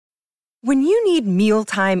When you need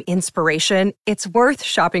mealtime inspiration, it's worth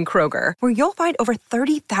shopping Kroger, where you'll find over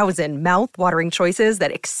 30,000 mouth-watering choices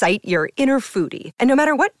that excite your inner foodie. And no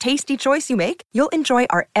matter what tasty choice you make, you'll enjoy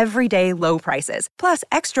our everyday low prices, plus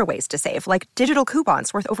extra ways to save, like digital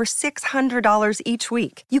coupons worth over $600 each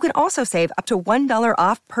week. You can also save up to $1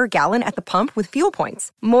 off per gallon at the pump with fuel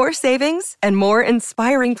points. More savings and more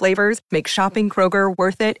inspiring flavors make shopping Kroger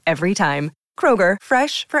worth it every time. Kroger,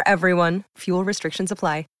 fresh for everyone. Fuel restrictions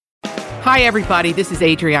apply. Hi, everybody. This is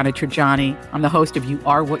Adriana Trajani. I'm the host of You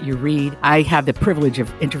Are What You Read. I have the privilege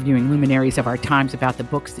of interviewing luminaries of our times about the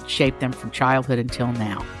books that shaped them from childhood until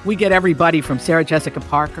now. We get everybody from Sarah Jessica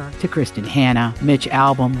Parker to Kristen Hanna, Mitch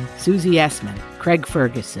Albom, Susie Essman, Craig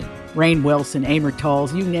Ferguson, Rainn Wilson, Amor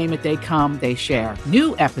Towles, you name it, they come, they share.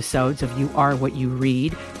 New episodes of You Are What You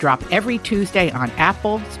Read drop every Tuesday on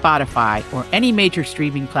Apple, Spotify, or any major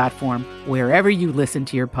streaming platform wherever you listen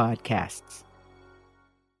to your podcasts.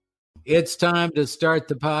 It's time to start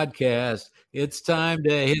the podcast. It's time to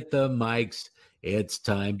hit the mics. It's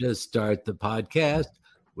time to start the podcast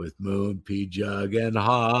with Moon, P-Jug, and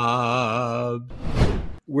Hobbs.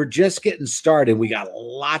 We're just getting started. We got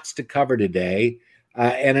lots to cover today.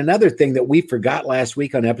 And another thing that we forgot last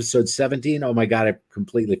week on episode 17, oh my God, I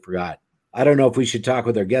completely forgot. I don't know if we should talk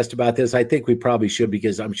with our guest about this. I think we probably should,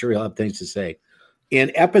 because I'm sure he'll have things to say.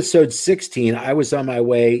 In episode 16, I was on my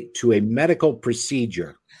way to a medical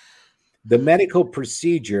procedure. The medical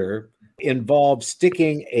procedure involved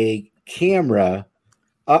sticking a camera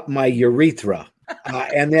up my urethra.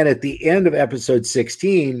 And then at the end of episode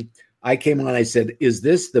 16, I came on, I said, is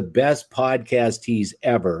this the best podcast tease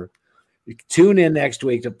ever? Tune in next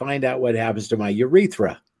week to find out what happens to my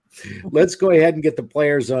urethra. Let's go ahead and get the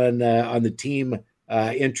players on the team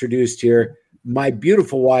introduced here. My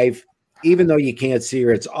beautiful wife, even though you can't see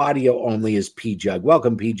her, it's audio only, is P-Jug.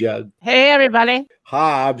 Welcome, P-Jug. Hey, everybody.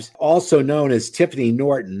 Hobbs, also known as Tiffany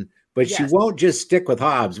Norton, but yes, she won't just stick with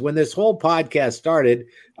Hobbs. When this whole podcast started,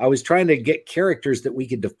 I was trying to get characters that we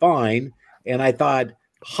could define, and I thought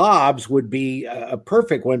Hobbs would be a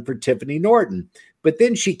perfect one for Tiffany Norton. But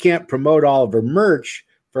then she can't promote all of her merch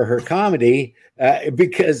for her comedy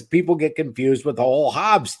because people get confused with the whole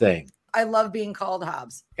Hobbs thing. I love being called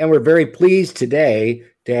Hobbs. And we're very pleased today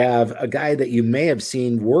to have a guy that you may have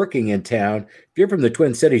seen working in town. If you're from the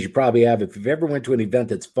Twin Cities, you probably have. If you've ever went to an event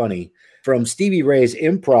that's funny, from Stevie Ray's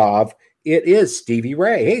Improv, it is Stevie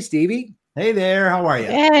Ray. Hey, Stevie. Hey there. How are you?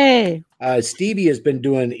 Hey. Stevie has been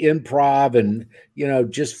doing improv and,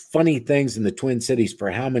 just funny things in the Twin Cities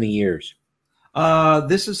for how many years?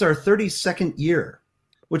 This is our 32nd year.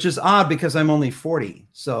 Which is odd because I'm only 40.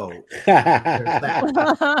 So there's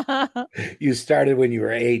that. You started when you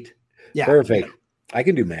were 8. Yeah. Perfect. I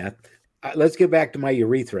can do math. Let's get back to my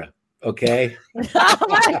urethra. Okay. Oh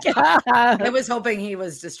my God. I was hoping he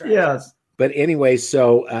was distracted. Yes. But anyway,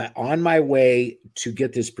 so on my way to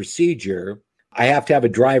get this procedure, I have to have a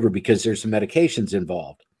driver because there's some medications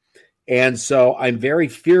involved. And so I'm very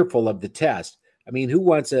fearful of the test. I mean, who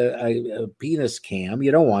wants a penis cam?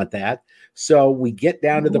 You don't want that. So we get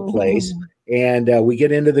down to the place and we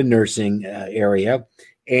get into the nursing area.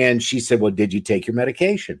 And she said, well, did you take your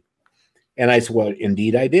medication? And I said, well,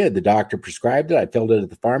 indeed I did. The doctor prescribed it. I filled it at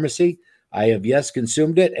the pharmacy. I have, yes,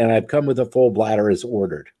 consumed it. And I've come with a full bladder as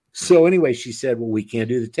ordered. So anyway, she said, well, we can't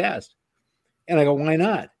do the test. And I go, why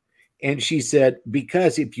not? And she said,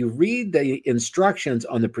 because if you read the instructions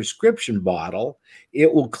on the prescription bottle,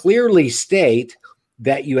 it will clearly state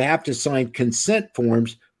that you have to sign consent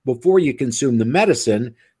forms before you consume the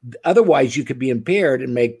medicine. Otherwise, you could be impaired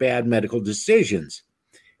and make bad medical decisions.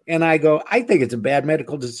 And I go, I think it's a bad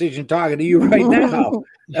medical decision talking to you right now.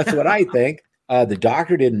 That's what I think. The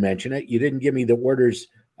doctor didn't mention it. You didn't give me the orders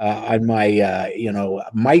on my,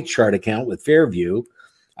 my chart account with Fairview.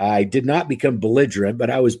 I did not become belligerent, but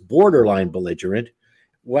I was borderline belligerent.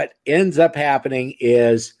 What ends up happening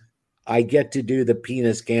is I get to do the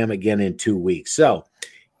penis cam again in 2 weeks. So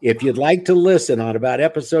if you'd like to listen on about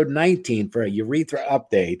episode 19 for a urethra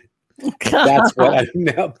update, that's what I'm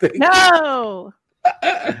now thinking. No.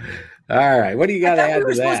 All right. What do you got to add to that? We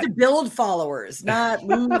were supposed to build followers, not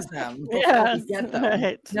lose them before we get them.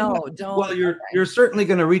 Right. No, don't. Well, you're certainly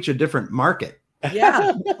going to reach a different market.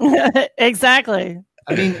 Yeah. Exactly.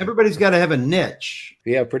 I mean, everybody's got to have a niche.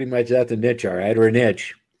 Yeah, pretty much that's a niche, all right, or a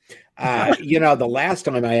niche. The last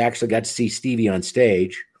time I actually got to see Stevie on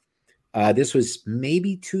stage, this was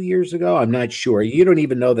maybe 2 years ago. I'm not sure. You don't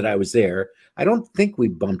even know that I was there. I don't think we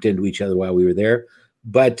bumped into each other while we were there,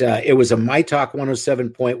 but it was a My Talk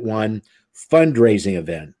 107.1 fundraising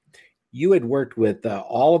event. You had worked with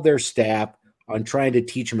all of their staff on trying to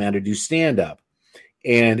teach them how to do stand-up,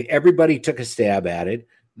 and everybody took a stab at it.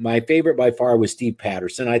 my favorite by far was Steve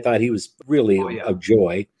Patterson. I thought he was really a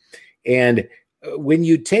joy. And when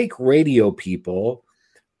you take radio people,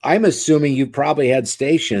 I'm assuming you probably had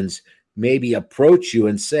stations maybe approach you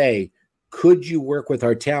and say, could you work with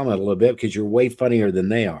our talent a little bit because you're way funnier than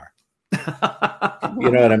they are? You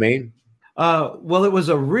know what I mean? Well, it was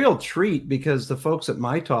a real treat because the folks at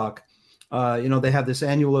My Talk, they have this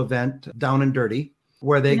annual event, Down and Dirty,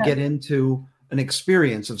 where they get into an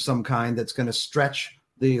experience of some kind that's going to stretch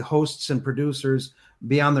the hosts and producers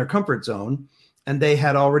beyond their comfort zone. And they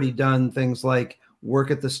had already done things like work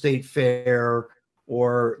at the state fair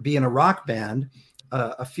or be in a rock band.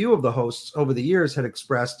 A few of the hosts over the years had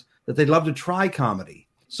expressed that they'd love to try comedy.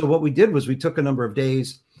 So what we did was we took a number of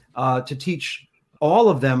days to teach all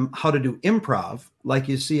of them how to do improv, like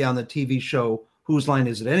you see on the TV show, Whose Line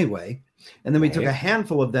Is It Anyway? And then we took a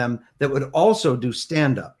handful of them that would also do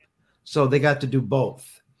stand-up. So they got to do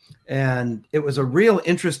both. And it was a real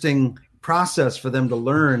interesting process for them to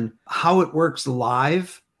learn how it works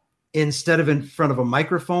live instead of in front of a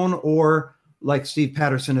microphone, or like Steve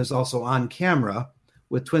Patterson is also on camera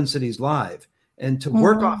with Twin Cities Live. And to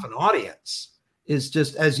work off an audience is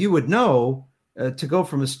just, as you would know, to go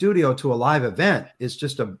from a studio to a live event is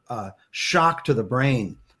just a shock to the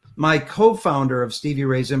brain. My co-founder of Stevie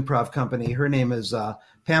Ray's Improv Company, her name is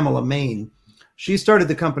Pamela Main. She started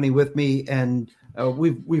the company with me, and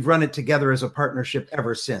we've run it together as a partnership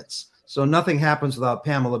ever since. So nothing happens without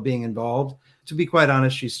Pamela being involved. To be quite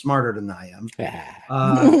honest, she's smarter than I am.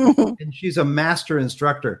 And she's a master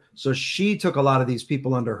instructor. So she took a lot of these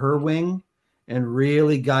people under her wing and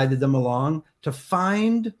really guided them along to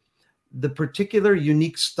find the particular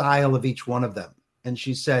unique style of each one of them. And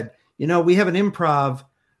she said, we have an improv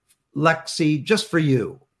Lexi just for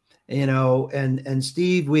you, and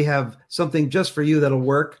Steve, we have something just for you that'll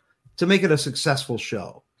work to make it a successful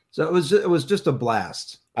show. So it was just a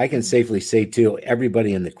blast. I can safely say too,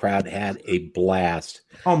 everybody in the crowd had a blast.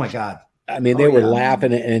 Oh my God. I mean, they were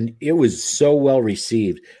laughing, and it was so well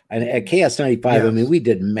received. And at KS95, I mean, we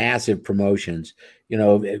did massive promotions, in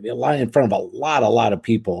front of a lot of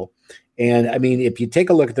people. And I mean, if you take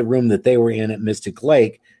a look at the room that they were in at Mystic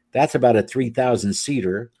Lake, that's about a 3,000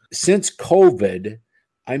 seater. Since COVID,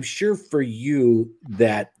 I'm sure for you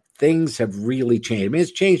that things have really changed. I mean,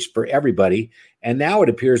 it's changed for everybody. And now it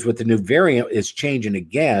appears with the new variant, it's changing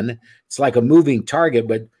again. It's like a moving target,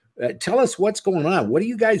 but tell us what's going on. What are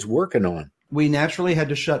you guys working on? We naturally had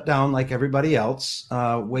to shut down like everybody else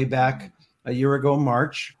way back a year ago,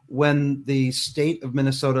 March, when the state of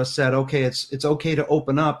Minnesota said, okay, it's okay to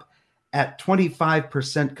open up at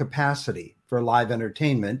 25% capacity for live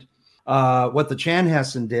entertainment. What the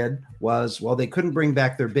Chanhassen did was, they couldn't bring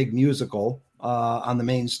back their big musical on the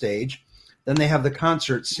main stage. Then they have the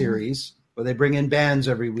concert series where they bring in bands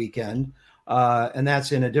every weekend, and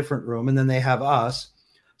that's in a different room. And then they have us.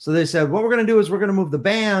 So they said, what we're going to do is we're going to move the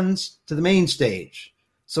bands to the main stage.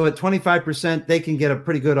 So at 25%, they can get a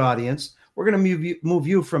pretty good audience. We're going to move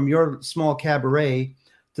you from your small cabaret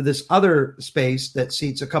to this other space that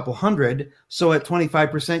seats a couple hundred. So at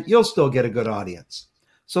 25%, you'll still get a good audience.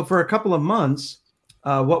 So for a couple of months,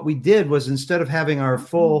 what we did was, instead of having our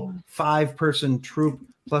full 5-person troupe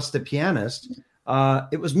plus the pianist,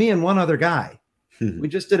 it was me and one other guy. We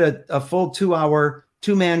just did a full 2-hour,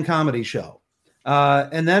 2-man comedy show.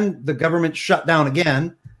 And then the government shut down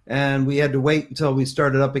again, and we had to wait until we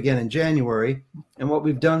started up again in January. And what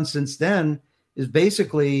we've done since then is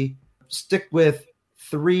basically stick with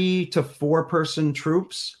 3 to 4-person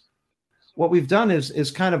troops. What we've done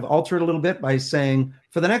is kind of altered a little bit by saying,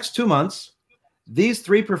 for the next 2 months, these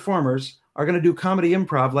 3 performers are going to do comedy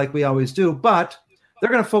improv like we always do, but they're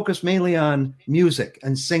going to focus mainly on music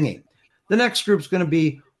and singing. The next group's going to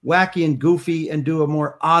be wacky and goofy and do a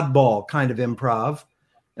more oddball kind of improv.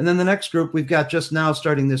 And then the next group we've got just now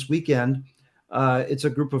starting this weekend, it's a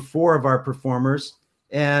group of 4 of our performers,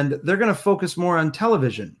 and they're going to focus more on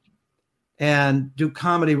television and do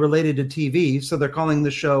comedy related to TV. So they're calling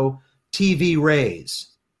the show TV Rays.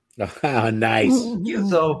 Oh, nice.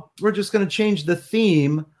 So we're just going to change the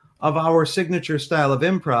theme of our signature style of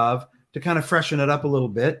improv to kind of freshen it up a little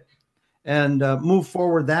bit and move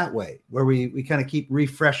forward that way, where we kind of keep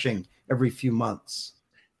refreshing every few months.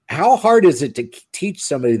 How hard is it to teach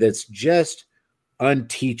somebody that's just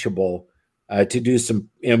unteachable to do some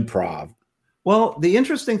improv? Well, the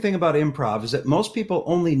interesting thing about improv is that most people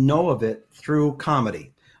only know of it through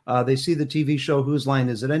comedy. They see the TV show Whose Line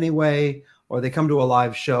Is It Anyway? Or they come to a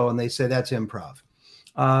live show and they say that's improv,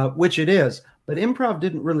 which it is. But improv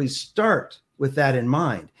didn't really start with that in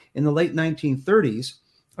mind. In the late 1930s,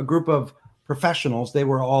 a group of professionals, they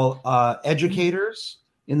were all educators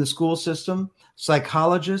in the school system,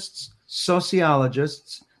 psychologists,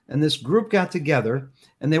 sociologists, and this group got together,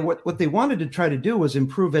 and what they wanted to try to do was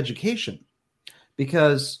improve education,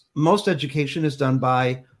 because most education is done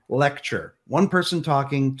by lecture, one person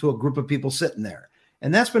talking to a group of people sitting there.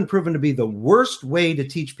 And that's been proven to be the worst way to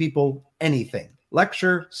teach people anything.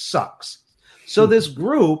 Lecture sucks. So this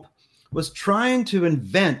group was trying to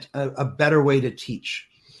invent a better way to teach.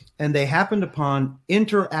 And they happened upon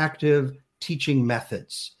interactive teaching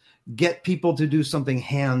methods, get people to do something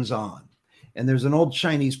hands-on. And there's an old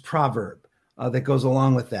Chinese proverb that goes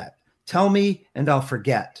along with that. Tell me and I'll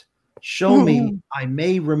forget. Show me, I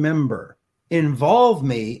may remember. Involve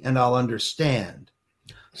me and I'll understand.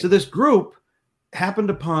 So this group happened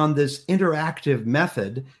upon this interactive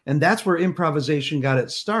method, and that's where improvisation got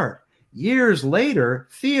its start. Years later,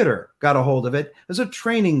 theater got a hold of it as a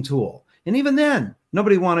training tool. And even then,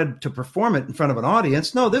 nobody wanted to perform it in front of an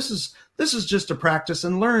audience. No, this is just to practice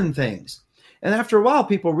and learn things. And after a while,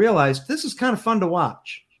 people realized this is kind of fun to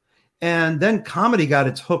watch. And then comedy got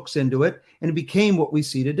its hooks into it, and it became what we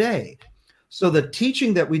see today. So the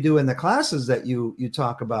teaching that we do in the classes that you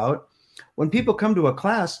talk about, when people come to a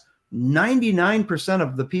class, 99%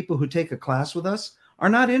 of the people who take a class with us are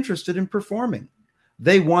not interested in performing.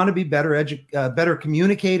 They want to be better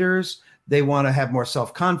communicators. They want to have more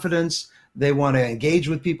self-confidence. They want to engage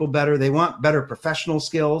with people better. They want better professional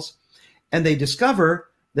skills. And they discover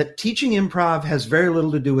that teaching improv has very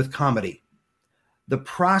little to do with comedy. The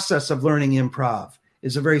process of learning improv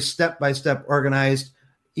is a very step-by-step organized,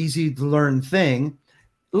 easy to learn thing.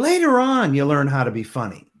 Later on, you learn how to be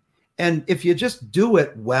funny. And if you just do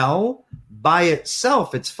it well, by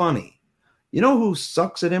itself, it's funny. You know who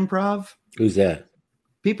sucks at improv? Who's that?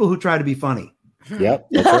 People who try to be funny. Yep,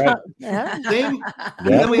 that's right. Same. And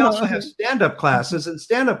then we also have stand-up classes, and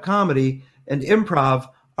stand-up comedy and improv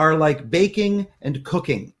are like baking and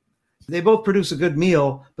cooking. They both produce a good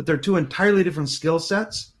meal, but they're two entirely different skill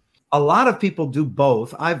sets. A lot of people do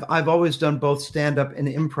both. I've always done both stand-up and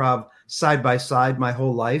improv side by side my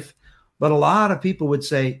whole life. But a lot of people would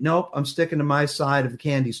say, nope, I'm sticking to my side of the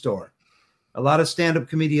candy store. A lot of stand-up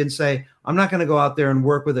comedians say, I'm not going to go out there and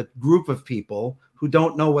work with a group of people who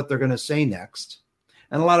don't know what they're going to say next.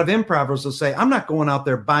 And a lot of improvers will say, I'm not going out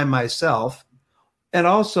there by myself. And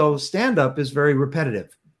also stand-up is very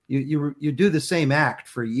repetitive. You do the same act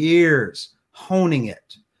for years, honing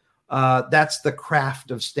it. That's the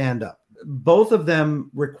craft of stand-up. Both of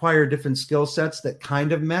them require different skill sets that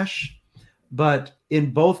kind of mesh. But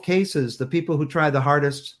in both cases, the people who try the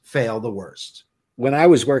hardest fail the worst. When I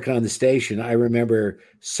was working on the station, I remember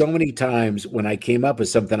so many times when I came up with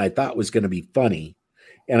something I thought was going to be funny,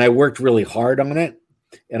 and I worked really hard on it,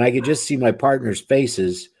 and I could just see my partner's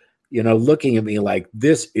faces, looking at me like,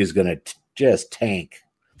 this is going to just tank.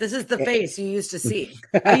 This is the face you used to see.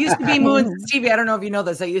 I used to be Moon's, Stevie, I don't know if you know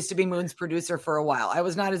this. I used to be Moon's producer for a while. I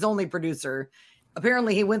was not his only producer.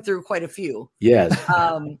 Apparently he went through quite a few. Yes.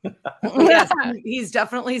 Yes, he's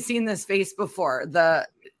definitely seen this face before.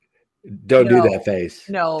 Don't do that face.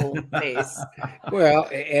 No face. Well,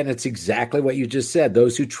 and it's exactly what you just said.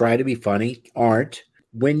 Those who try to be funny aren't.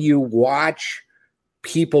 When you watch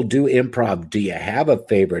people do improv, do you have a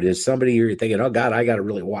favorite? Is somebody you're thinking, oh God, I got to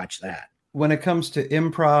really watch that? When it comes to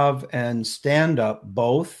improv and stand-up,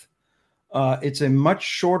 both, it's a much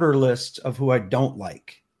shorter list of who I don't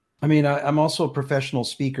like. I mean, I'm also a professional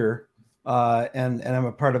speaker, and I'm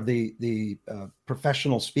a part of the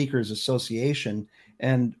Professional Speakers Association,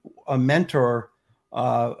 and a mentor.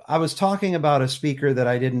 I was talking about a speaker that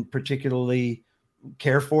I didn't particularly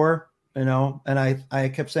care for, and I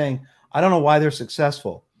kept saying, I don't know why they're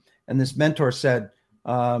successful. And this mentor said,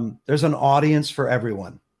 there's an audience for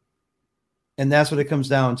everyone. And that's what it comes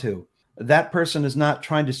down to. That person is not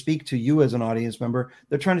trying to speak to you as an audience member.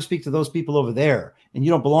 They're trying to speak to those people over there. And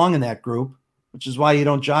you don't belong in that group, which is why you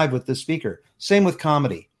don't jive with the speaker. Same with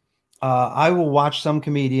comedy. I will watch some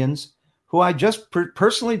comedians who I just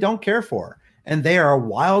personally don't care for. And they are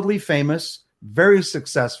wildly famous, very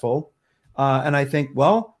successful. And I think,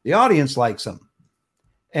 well, the audience likes them.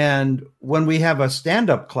 And when we have a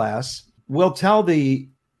stand-up class, we'll tell the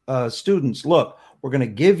students, look, we're going to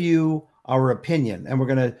give you our opinion, and we're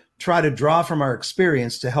going to try to draw from our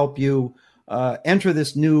experience to help you enter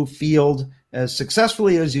this new field as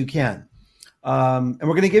successfully as you can. And we're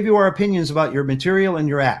going to give you our opinions about your material and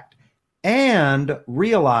your act, and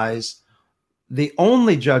realize the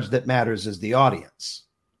only judge that matters is the audience.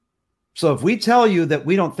 So if we tell you that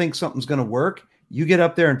we don't think something's going to work, you get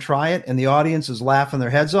up there and try it, and the audience is laughing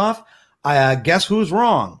their heads off, guess who's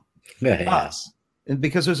wrong? Us. And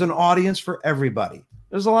because there's an audience for everybody.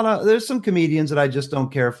 There's some comedians that I just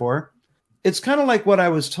don't care for. It's kind of like what I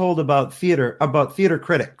was told about theater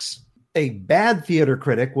critics. A bad theater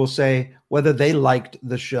critic will say whether they liked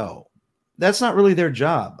the show. That's not really their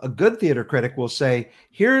job. A good theater critic will say,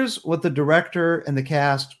 here's what the director and the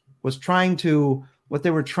cast what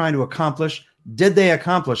they were trying to accomplish. Did they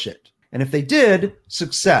accomplish it? And if they did,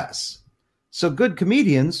 success. So good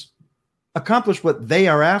comedians accomplish what they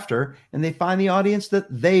are after, and they find the audience that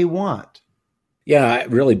they want. Yeah, I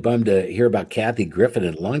really bummed to hear about Kathy Griffin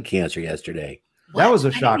and lung cancer yesterday. What? That was a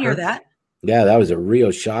I didn't shocker. hear that. Yeah, that was a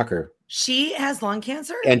real shocker. She has lung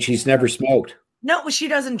cancer? And she's never smoked. No, she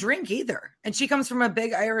doesn't drink either. And she comes from a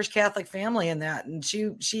big Irish Catholic family in that. And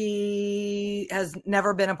she has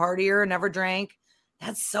never been a partier, never drank.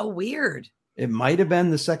 That's so weird. It might have been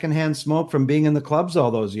the secondhand smoke from being in the clubs all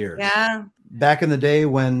those years. Yeah. Back in the day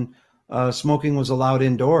when smoking was allowed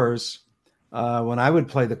indoors, when I would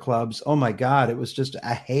play the clubs, oh my God, it was just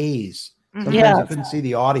a haze. Sometimes Yeah. you couldn't see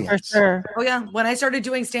the audience. For sure. Oh, yeah. When I started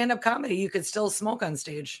doing stand-up comedy, you could still smoke on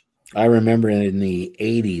stage. I remember in the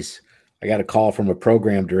 80s, I got a call from a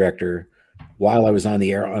program director while I was on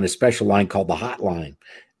the air on a special line called the Hotline.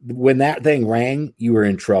 When that thing rang, you were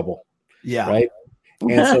in trouble. Yeah. Right.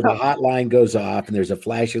 And so the hotline goes off and there's a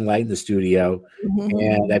flashing light in the studio.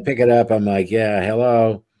 And I pick it up. I'm like, yeah,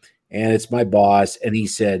 hello. And it's my boss. And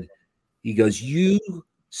he goes, you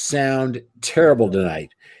sound terrible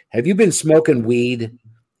tonight. Have you been smoking weed?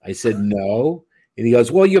 I said, no. And he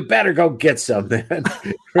goes, well, you better go get some then.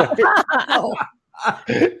 Oh,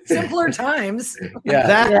 simpler times. Yeah.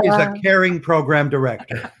 That is a caring program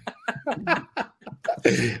director.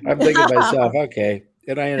 I'm thinking to myself, okay.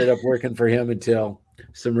 And I ended up working for him until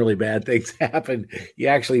some really bad things happened. He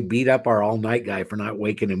actually beat up our all-night guy for not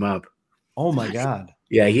waking him up. Oh my God.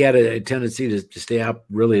 Yeah, he had a tendency to stay up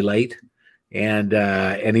really late. And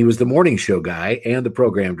he was the morning show guy and the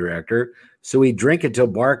program director. So he'd drink until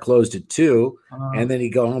bar closed at 2, and then he'd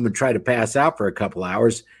go home and try to pass out for a couple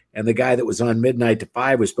hours. And the guy that was on midnight to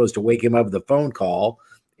 5 was supposed to wake him up with a phone call,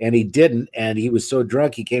 and he didn't. And he was so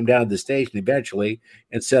drunk, he came down to the station eventually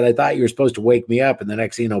and said, I thought you were supposed to wake me up. And the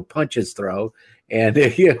next thing you know, punch his throw. And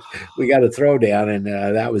we got a throw down, and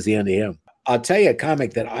that was the end of him. I'll tell you a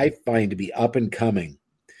comic that I find to be up and coming.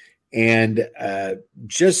 And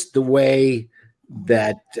just the way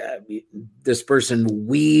that this person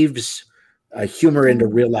weaves humor into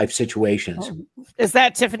real life situations. Is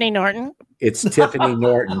that Tiffany Norton? It's Tiffany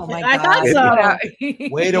Norton. Oh my I God. thought so.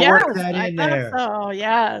 Way to work that in there. Oh,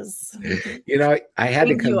 yes. You know, I had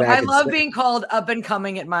Thank to come you. back. I love being called up and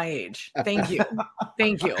coming at my age. Thank you.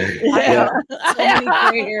 Thank you. Yeah. I have so many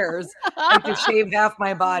gray hairs. I have to shave half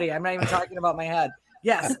my body. I'm not even talking about my head.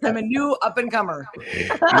 Yes, I'm a new up and comer.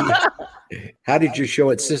 How did your show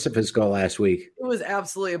at Sisyphus go last week? It was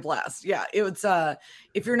absolutely a blast. Yeah, it was.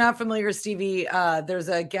 If you're not familiar, Stevie, there's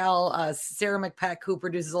a gal, Sarah McPeck, who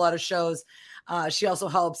produces a lot of shows. She also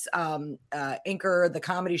helps anchor the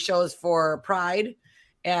comedy shows for Pride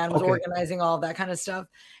and was organizing all of that kind of stuff.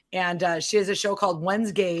 And she has a show called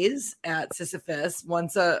Wednesdays at Sisyphus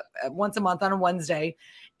once a month on a Wednesday,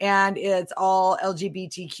 and it's all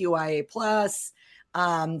LGBTQIA plus.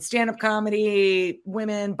 Stand-up comedy,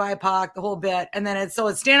 women, BIPOC, the whole bit. And then it's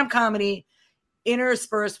stand-up comedy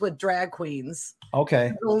interspersed with drag queens.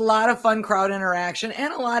 Okay. A lot of fun crowd interaction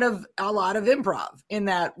and a lot of improv in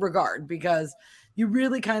that regard, because you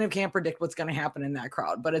really kind of can't predict what's going to happen in that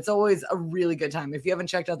crowd, but it's always a really good time. If you haven't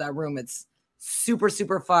checked out that room, it's super,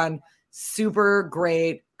 super fun, super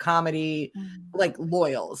great comedy, like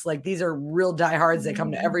loyals. Like these are real diehards. They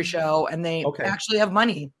come to every show and they actually have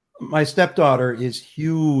money. My stepdaughter is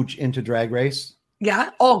huge into Drag Race.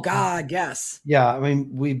 Yeah. Oh God. Yes. Yeah. I mean,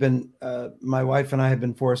 we've been, my wife and I have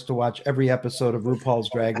been forced to watch every episode of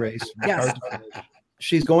RuPaul's Drag Race. Yes.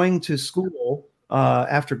 She's going to school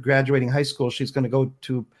after graduating high school. She's going to go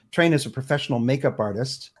to train as a professional makeup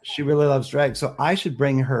artist. She really loves drag. So I should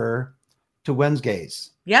bring her to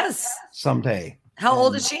Wednesdays. Yes. Someday. How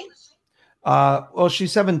old is she? Well,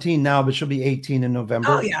 she's 17 now, but she'll be 18 in November.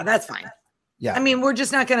 Oh yeah. That's fine. Yeah. I mean, we're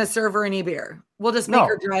just not going to serve her any beer. We'll just make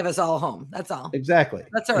her drive us all home. That's all. Exactly.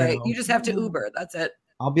 That's all right. You just have to Uber. That's it.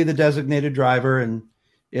 I'll be the designated driver. And,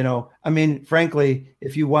 I mean, frankly,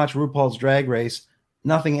 if you watch RuPaul's Drag Race,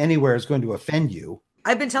 nothing anywhere is going to offend you.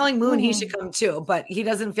 I've been telling Moon he should come too, but he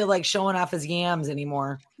doesn't feel like showing off his yams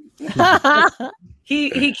anymore.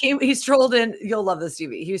 He strolled in. You'll love this,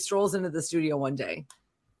 Stevie. He strolls into the studio one day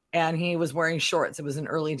and he was wearing shorts. It was an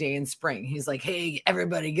early day in spring. He's like, hey,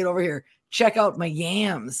 everybody, get over here. Check out my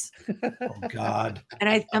yams. Oh God.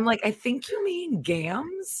 And I'm like, I think you mean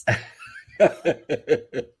gams.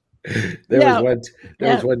 There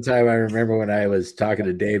was one time I remember when I was talking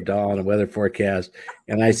to Dave Dahl on a weather forecast,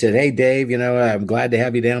 and I said, "Hey, Dave, I'm glad to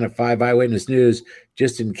have you down at 5 Eyewitness News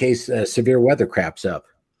just in case severe weather craps up."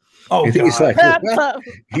 Oh, and he's like, Craps up.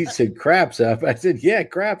 he said, "Craps up." I said, "Yeah,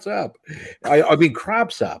 craps up." I mean,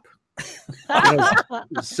 crops up.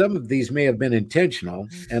 Some of these may have been intentional,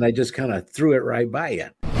 and I just kind of threw it right by you.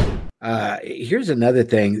 Here's another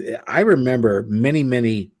thing. I remember many,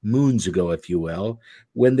 many moons ago, if you will,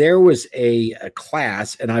 when there was a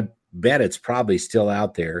class, and I bet it's probably still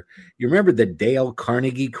out there. You remember the Dale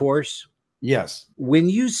Carnegie course? Yes. When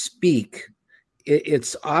you speak,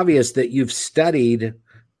 it's obvious that you've studied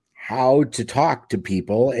how to talk to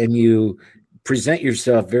people, and you present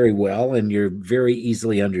yourself very well, and you're very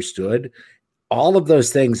easily understood. All of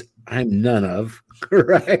those things I'm none of,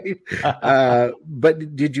 right?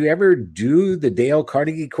 But did you ever do the Dale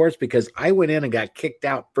Carnegie course? Because I went in and got kicked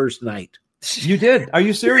out first night. You did? Are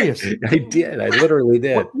you serious? I did. I literally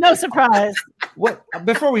did. No surprise. What?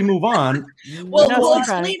 Before we move on,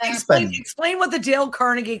 explain what the Dale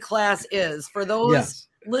Carnegie class is for those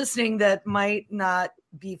listening that might not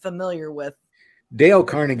be familiar with. Dale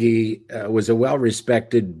Carnegie was a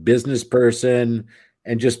well-respected business person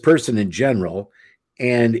and just person in general.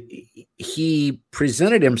 And he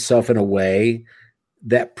presented himself in a way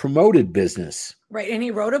that promoted business. Right. And he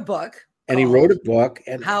wrote a book. And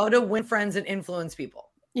How to Win Friends and Influence People.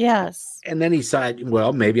 Yes. And then he said,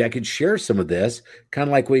 well, maybe I could share some of this, kind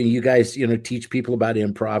of like when you guys, teach people about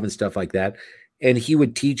improv and stuff like that. And he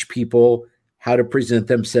would teach people how to present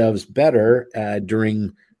themselves better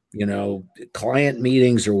during, client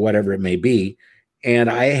meetings or whatever it may be. And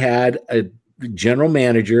I had a general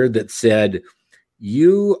manager that said,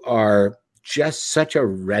 "You are just such a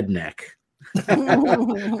redneck."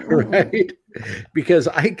 Right? Because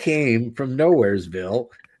I came from Nowheresville,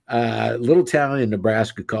 a little town in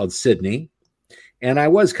Nebraska called Sidney, and I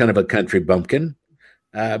was kind of a country bumpkin,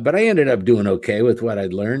 but I ended up doing okay with what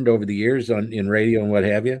I'd learned over the years in radio and what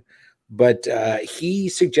have you. But he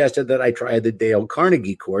suggested that I try the Dale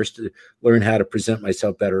Carnegie course to learn how to present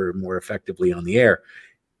myself better and more effectively on the air.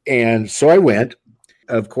 And so I went.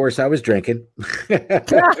 Of course, I was drinking.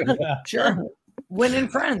 Sure. Winning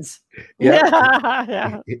friends.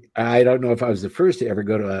 Yeah. I don't know if I was the first to ever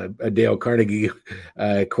go to a Dale Carnegie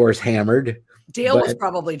course hammered. Dale was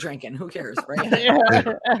probably drinking. Who cares,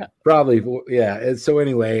 right? Probably, yeah. And so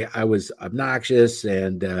anyway, I was obnoxious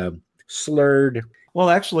and slurred. Well,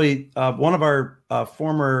 actually, one of our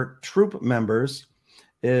former troop members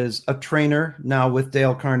is a trainer now with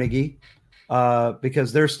Dale Carnegie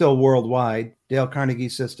because they're still worldwide, Dale Carnegie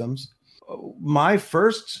Systems. My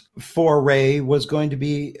first foray was going to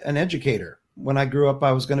be an educator. When I grew up,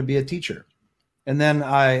 I was going to be a teacher. And then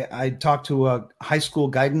I talked to a high school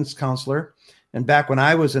guidance counselor. And back when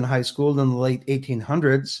I was in high school in the late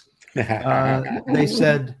 1800s, they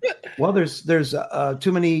said, well, there's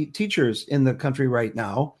too many teachers in the country right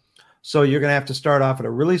now. So you're going to have to start off at a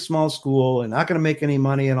really small school and not going to make any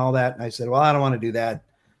money and all that. And I said, well, I don't want to do that.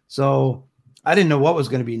 So I didn't know what was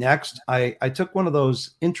going to be next. I took one of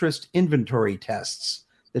those interest inventory tests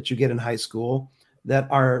that you get in high school that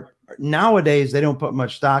are nowadays, they don't put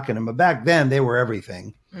much stock in them. But back then they were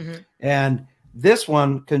everything. Mm-hmm. And this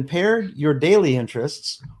one compared your daily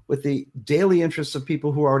interests with the daily interests of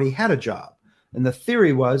people who already had a job. And the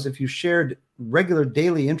theory was if you shared regular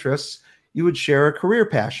daily interests, you would share a career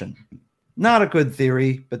passion. Not a good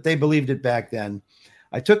theory, but they believed it back then.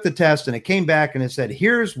 I took the test and it came back and it said,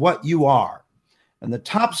 here's what you are. And the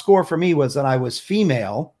top score for me was that I was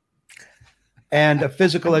female and a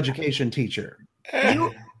physical education teacher.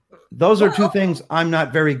 Those are two things I'm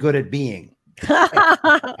not very good at being.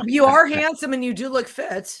 You are handsome and you do look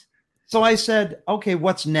fit. So I said, okay,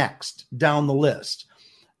 what's next down the list?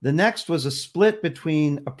 The next was a split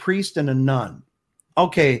between a priest and a nun.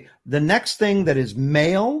 Okay, the next thing that is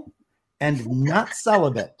male and not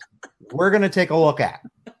celibate, we're going to take a look at.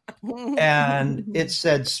 And it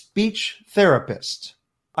said speech therapist.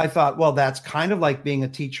 I thought, well, that's kind of like being a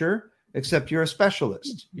teacher, except you're a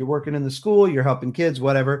specialist. You're working in the school, you're helping kids,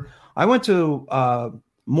 whatever. I went to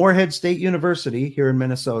Moorhead State University here in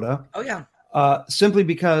Minnesota. Oh, yeah. Simply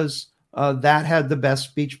because that had the best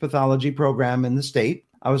speech pathology program in the state.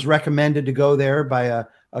 I was recommended to go there by a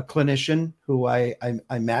clinician who I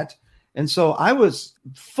met. And so I was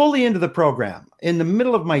fully into the program. In the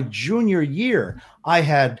middle of my junior year, I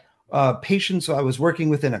had patients I was working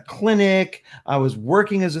with in a clinic. I was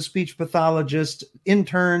working as a speech pathologist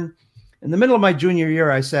intern. In the middle of my junior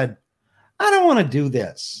year, I said, I don't want to do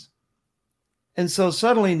this. And so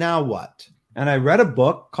suddenly now what? And I read a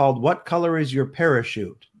book called What Color is Your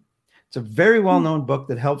Parachute? It's a very well-known book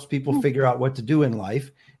that helps people figure out what to do in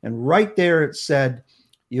life. And right there it said,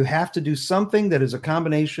 you have to do something that is a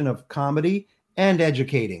combination of comedy and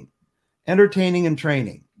educating, entertaining and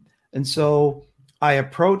training. And so I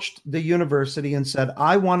approached the university and said,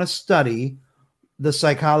 I want to study the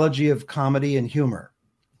psychology of comedy and humor.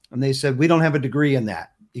 And they said, we don't have a degree in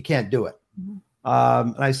that. You can't do it.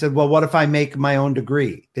 And I said, well, what if I make my own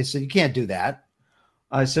degree? They said, you can't do that.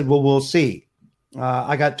 I said, well, we'll see.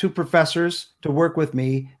 I got 2 professors to work with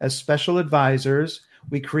me as special advisors.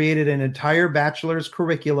 We created an entire bachelor's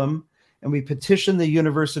curriculum, and we petitioned the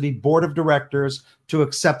university board of directors to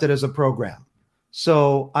accept it as a program.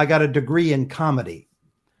 So I got a degree in comedy.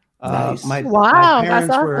 Nice. My Wow, parents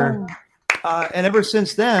that's were, awesome. and ever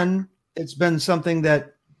since then, it's been something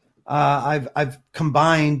that I've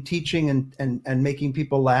combined teaching and making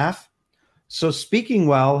people laugh. So speaking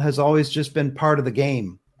well has always just been part of the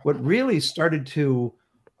game. What really started to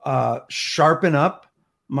sharpen up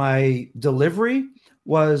my delivery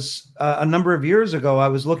was a number of years ago. I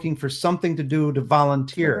was looking for something to do to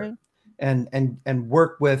volunteer and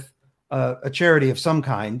work with a charity of some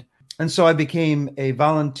kind. And so I became a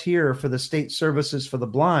volunteer for the State Services for the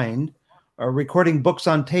Blind, recording books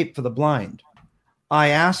on tape for the blind. I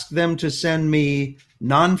asked them to send me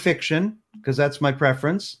nonfiction, because that's my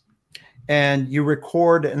preference. And you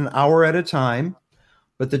record an hour at a time.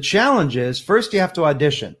 But the challenge is, first you have to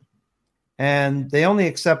audition. And they only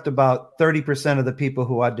accept about 30% of the people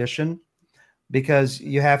who audition, because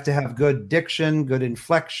you have to have good diction, good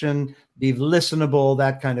inflection, be listenable,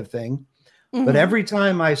 that kind of thing. Mm-hmm. But every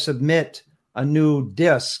time I submit a new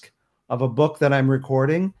disc of a book that I'm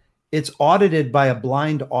recording, it's audited by a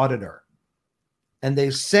blind auditor. And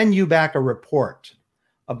they send you back a report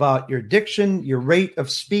about your diction, your rate of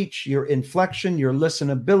speech, your inflection, your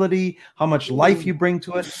listenability, how much life you bring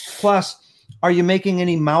to it. Plus, are you making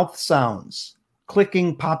any mouth sounds,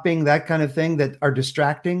 clicking, popping, that kind of thing that are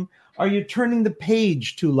distracting? Are you turning the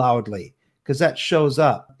page too loudly? Because that shows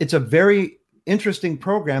up. It's a very interesting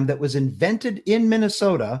program that was invented in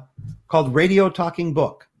Minnesota called Radio Talking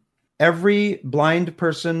Book. Every blind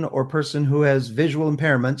person or person who has visual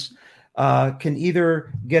impairments can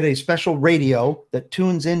either get a special radio that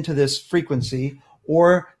tunes into this frequency,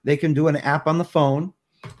 or they can do an app on the phone,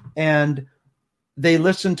 and they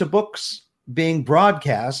listen to books being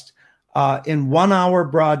broadcast in 1 hour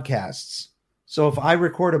broadcasts. So if I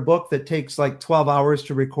record a book that takes like 12 hours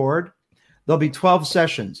to record, there'll be 12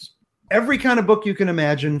 sessions. Every kind of book you can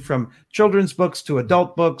imagine, from children's books to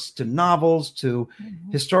adult books to novels to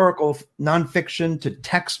historical nonfiction to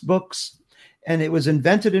textbooks. And it was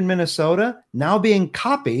invented in Minnesota, now being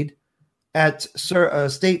copied at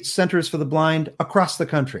state centers for the blind across the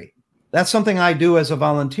country. That's something I do as a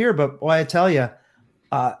volunteer, but boy, I tell you,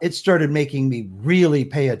 it started making me really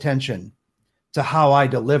pay attention to how I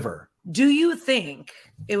deliver. Do you think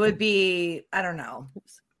it would be, I don't know,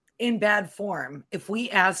 in bad form if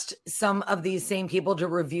we asked some of these same people to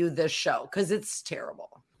review this show? Because it's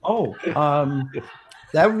terrible. Oh,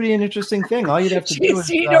 that would be an interesting thing. All you'd have to do is...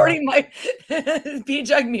 She'd already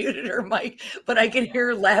P-Jug muted her mic, but I can hear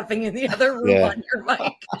her laughing in the other room on your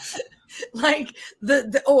mic. Like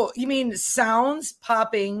you mean sounds,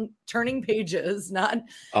 popping, turning pages, not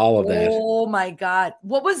all of that. Oh my God.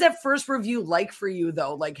 What was that first review like for you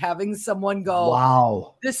though? Like having someone go,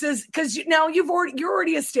 wow, this is, because now you're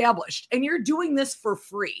already established and you're doing this for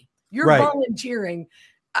free. You're volunteering.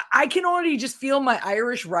 I can already just feel my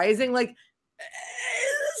Irish rising. Like,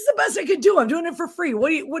 this is the best I could do. I'm doing it for free. What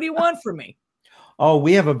do you want from me? Oh,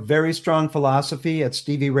 we have a very strong philosophy at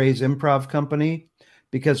Stevie Ray's Improv Company,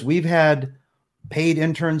 because we've had paid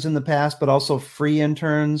interns in the past, but also free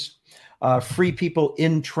interns, free people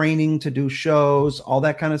in training to do shows, all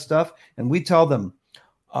that kind of stuff. And we tell them,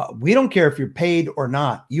 we don't care if you're paid or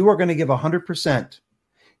not. You are going to give 100%.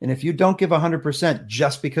 And if you don't give 100%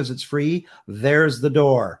 just because it's free, there's the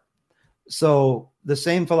door. So the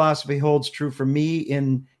same philosophy holds true for me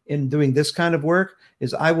in doing this kind of work.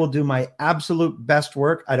 Is I will do my absolute best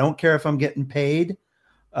work. I don't care if I'm getting paid.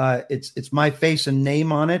 It's my face and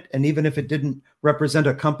name on it. And even if it didn't represent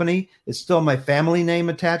a company, it's still my family name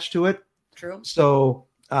attached to it. True. So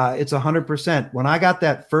it's 100%. When I got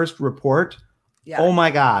that first report, oh my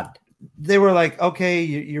God, they were like, okay,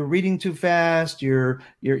 you're reading too fast. You're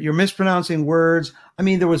mispronouncing words. I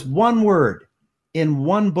mean, there was one word in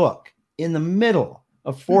one book in the middle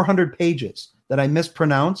of 400 pages that I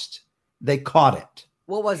mispronounced. They caught it.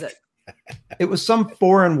 What was it? It was some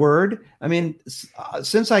foreign word. I mean,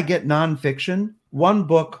 since I get nonfiction, one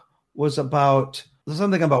book was about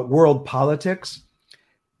something about world politics.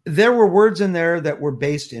 there were words in there that were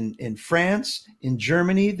based in France, in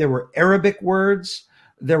Germany. There were Arabic words.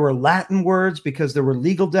 There were Latin words because there were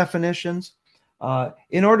legal definitions.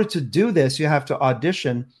 In order to do this, you have to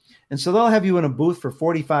audition. And so they'll have you in a booth for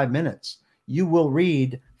 45 minutes. You will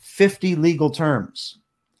read 50 legal terms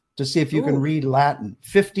to see if you can read Latin,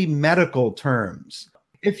 50 medical terms.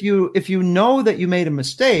 If you know that you made a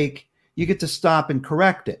mistake, you get to stop and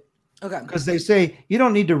correct it. Okay. Because they say you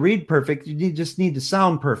don't need to read perfect, just need to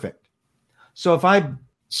sound perfect. So if I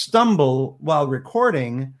stumble while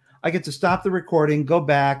recording, I get to stop the recording, go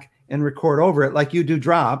back and record over it like you do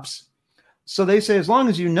drops. So they say as long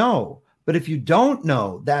as you know, but if you don't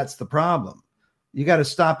know, that's the problem. You got to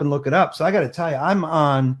stop and look it up. So I got to tell you, I'm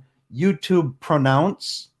on YouTube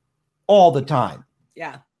Pronounce all the time.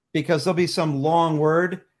 Yeah. Because there'll be some long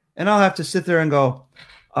word and I'll have to sit there and go,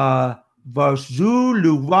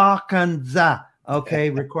 Vazuluwakanza. Okay,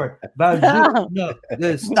 record. No,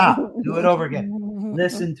 stop. Do it over again.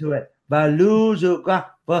 Listen to it.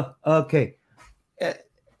 Okay.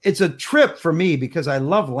 It's a trip for me because I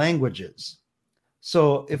love languages.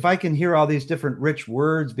 So if I can hear all these different rich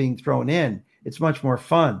words being thrown in, it's much more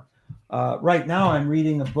fun. Right now, I'm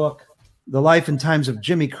reading a book, The Life and Times of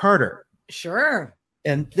Jimmy Carter. Sure.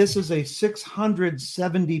 And this is a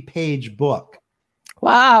 670-page book.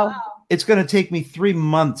 Wow. It's going to take me 3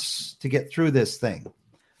 months to get through this thing.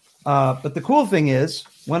 But the cool thing is,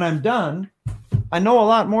 when I'm done, I know a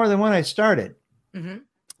lot more than when I started. Mm-hmm.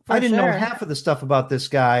 I didn't know half of the stuff about this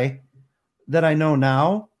guy that I know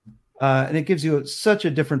now. And it gives you such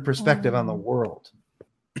a different perspective on the world.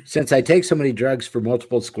 Since I take so many drugs for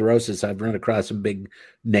multiple sclerosis, I've run across some big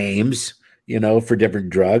names, for different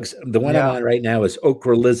drugs. The one I'm on right now is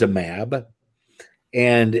ocrelizumab.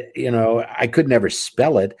 And, I could never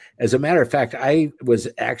spell it. As a matter of fact, I was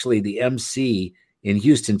actually the MC in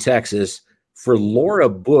Houston, Texas for Laura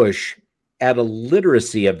Bush at a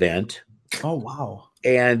literacy event. Oh, wow.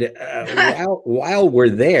 And while we're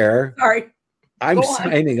there, sorry, I'm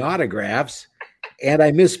signing autographs and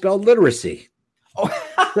I misspelled literacy. Oh.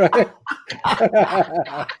 Right?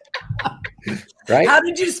 Right? How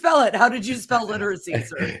did you spell it? How did you spell literacy,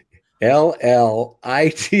 sir?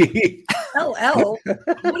 LLIT. LL?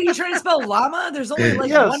 What are you trying to spell? Llama? There's only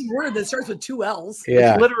one word that starts with 2 L's.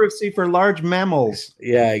 Yeah. It's literacy for large mammals.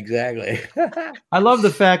 Yeah, exactly. I love the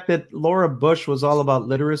fact that Laura Bush was all about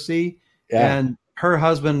literacy. Yeah. And her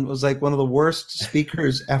husband was like one of the worst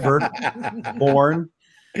speakers ever born.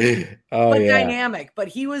 Dynamic, but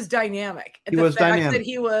he was dynamic. And he was dynamic. That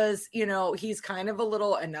he was, he's kind of a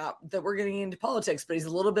little, and not that we're getting into politics, but he's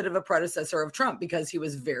a little bit of a predecessor of Trump because he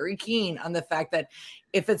was very keen on the fact that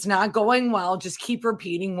if it's not going well, just keep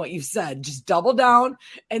repeating what you've said. Just double down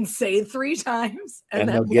and say it 3 times and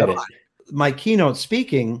then get it. My keynote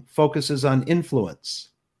speaking focuses on influence.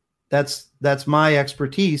 That's my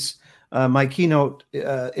expertise. My keynote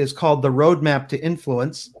is called The Roadmap to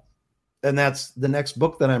Influence. And that's the next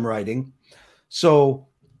book that I'm writing. So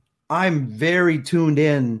I'm very tuned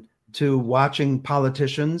in to watching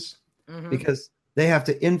politicians because they have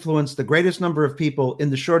to influence the greatest number of people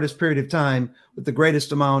in the shortest period of time with the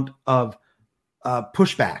greatest amount of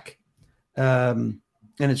pushback. And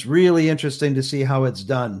it's really interesting to see how it's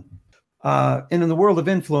done. And in the world of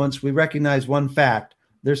influence, we recognize one fact.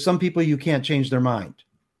 There's some people you can't change their mind.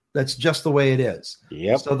 That's just the way it is.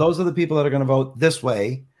 Yep. So those are the people that are going to vote this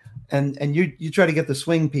way. And you try to get the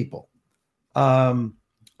swing people. I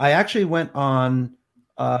actually went on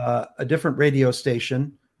a different radio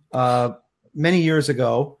station many years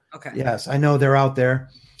ago. Okay. Yes, I know they're out there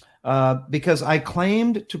because I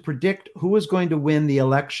claimed to predict who was going to win the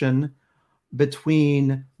election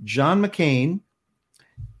between John McCain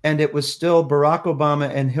and it was still Barack Obama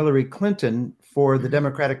and Hillary Clinton for the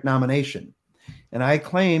Democratic nomination. And I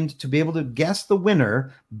claimed to be able to guess the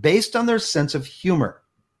winner based on their sense of humor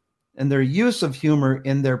and their use of humor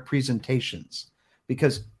in their presentations,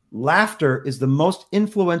 because laughter is the most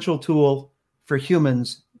influential tool for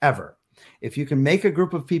humans ever. If you can make a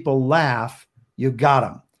group of people laugh, you got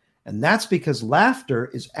them. And that's because laughter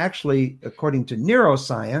is actually, according to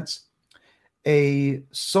neuroscience, a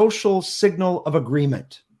social signal of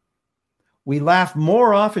agreement. We laugh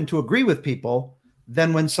more often to agree with people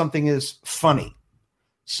than when something is funny.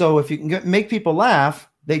 So if you can make people laugh,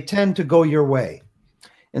 they tend to go your way.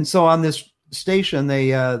 And so on this station,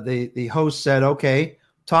 the host said, okay,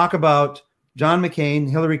 talk about John McCain,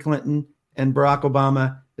 Hillary Clinton, and Barack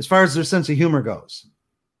Obama as far as their sense of humor goes.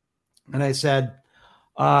 And I said,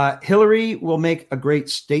 Hillary will make a great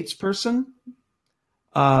statesperson,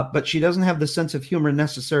 but she doesn't have the sense of humor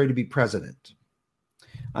necessary to be president.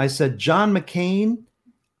 I said, John McCain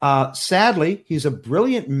Sadly, he's a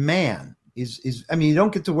brilliant man. I mean, you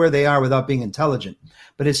don't get to where they are without being intelligent,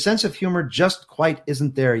 but his sense of humor just quite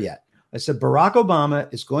isn't there yet. I said, Barack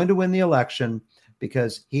Obama is going to win the election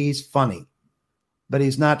because he's funny, but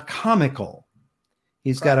he's not comical.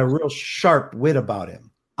 He's got a real sharp wit about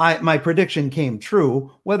him. My prediction came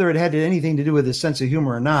true. Whether it had anything to do with his sense of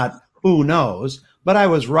humor or not, who knows? But I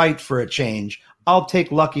was right for a change. I'll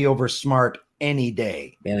take lucky over smart any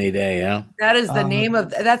day. Any day, yeah. That is the name of,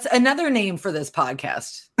 that's another name for this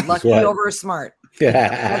podcast. Lucky over smart.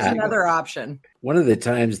 That's another option. One of the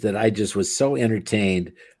times that I just was so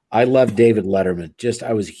entertained, I love David Letterman.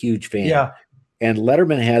 I was a huge fan. Yeah. And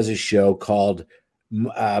Letterman has a show called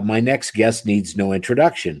My Next Guest Needs No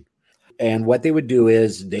Introduction. And what they would do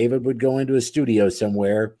is David would go into a studio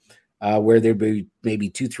somewhere where there'd be maybe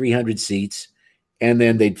 200-300 seats. And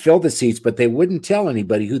then they'd fill the seats, but they wouldn't tell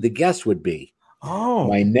anybody who the guest would be. Oh.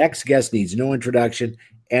 My next guest needs no introduction.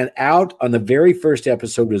 And out on the very first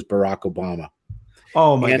episode was Barack Obama.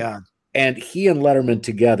 Oh, my God. And he and Letterman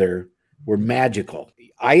together were magical.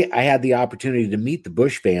 I had the opportunity to meet the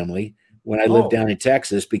Bush family when I lived down in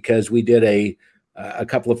Texas because we did a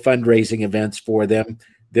couple of fundraising events for them.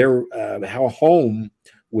 Their home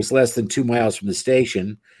was less than 2 miles from the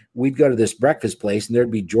station. We'd go to this breakfast place, and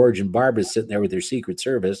there'd be George and Barbara sitting there with their Secret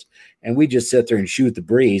Service, and we'd just sit there and shoot the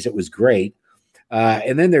breeze. It was great.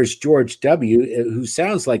 And then there's George W., who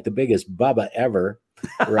sounds like the biggest Bubba ever,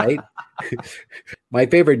 right? My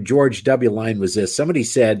favorite George W. line was this. Somebody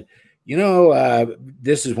said,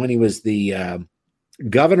 this is when he was the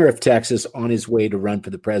governor of Texas on his way to run for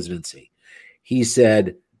the presidency. He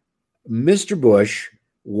said, Mr. Bush,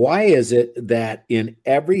 why is it that in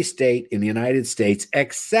every state in the United States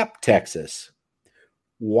except Texas,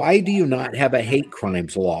 why do you not have a hate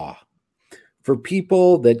crimes law for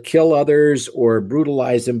people that kill others or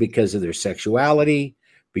brutalize them because of their sexuality,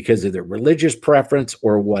 because of their religious preference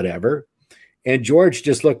or whatever? And George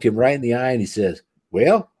just looked him right in the eye and he says,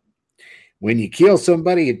 well, when you kill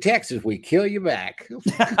somebody in Texas, we kill you back.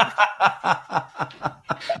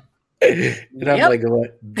 And I'm like,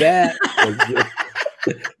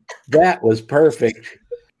 that was perfect.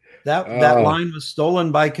 That line was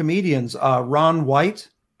stolen by comedians. Ron White.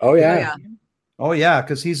 Oh yeah. Oh yeah,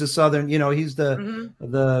 because he's a Southern. He's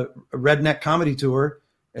the redneck comedy tour.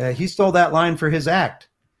 He stole that line for his act.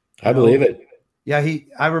 I believe it. Yeah,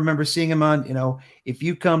 I remember seeing him on. If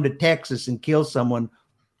you come to Texas and kill someone,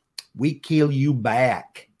 we kill you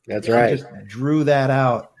back. That's right. Just drew that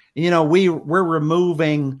out. We're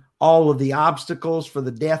removing all of the obstacles for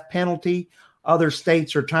the death penalty. Other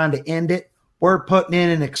states are trying to end it. We're putting in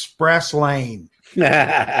an express lane.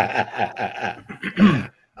 I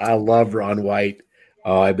love Ron White.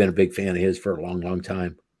 Oh, I've been a big fan of his for a long, long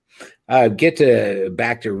time. Get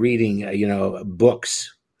back to reading,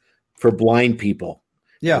 books for blind people.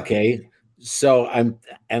 Yeah. Okay. So I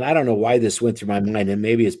don't know why this went through my mind, and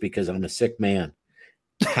maybe it's because I'm a sick man.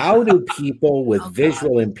 How do people with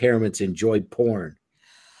visual impairments enjoy porn?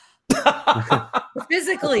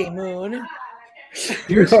 Physically, Moon.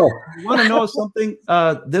 You want to know something?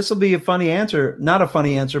 This will be a funny answer. Not a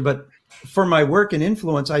funny answer, but for my work and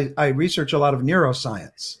influence, I research a lot of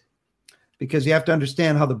neuroscience because you have to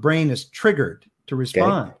understand how the brain is triggered to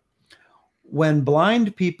respond. Okay. When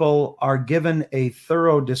blind people are given a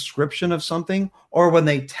thorough description of something, or when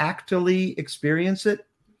they tactily experience it,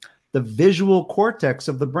 the visual cortex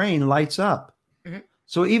of the brain lights up. Mm-hmm.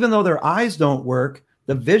 So even though their eyes don't work,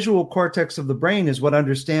 the visual cortex of the brain is what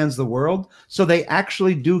understands the world. So they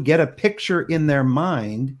actually do get a picture in their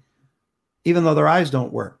mind, even though their eyes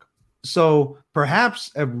don't work. So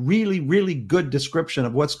perhaps a really, really good description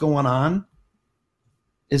of what's going on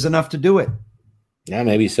is enough to do it. Yeah,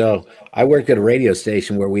 maybe so. I worked at a radio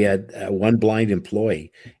station where we had one blind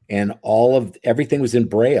employee, and everything was in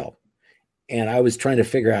Braille. And I was trying to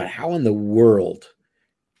figure out how in the world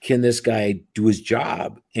can this guy do his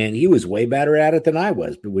job? And he was way better at it than I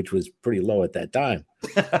was, which was pretty low at that time,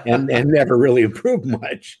 and never really improved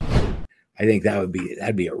much. I think that'd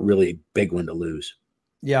be a really big one to lose.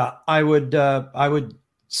 Yeah, I would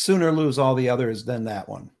sooner lose all the others than that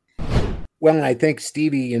one. Well, I think,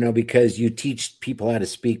 Stevie, because you teach people how to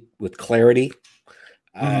speak with clarity,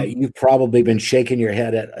 you've probably been shaking your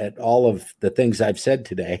head at all of the things I've said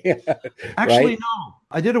today. Actually, right? No.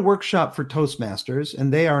 I did a workshop for Toastmasters,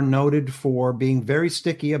 and they are noted for being very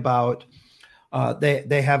sticky about,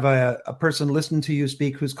 they have a person listen to you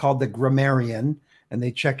speak who's called the grammarian, and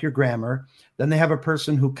they check your grammar. Then they have a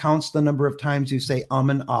person who counts the number of times you say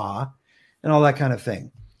and ah, and all that kind of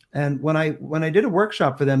thing. And when I did a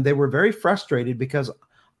workshop for them, they were very frustrated because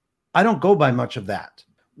I don't go by much of that.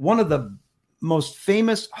 One of the most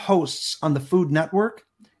famous hosts on the Food Network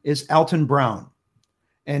is Alton Brown.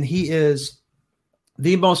 And he is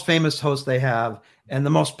the most famous host they have and the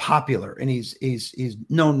most popular. And he's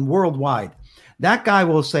known worldwide. That guy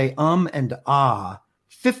will say and ah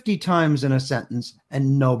 50 times in a sentence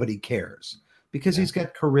and nobody cares because he's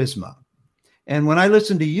got charisma. And when I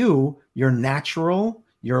listen to you, you're natural,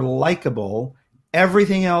 you're likable.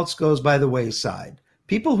 Everything else goes by the wayside.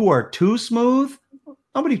 People who are too smooth,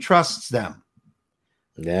 nobody trusts them.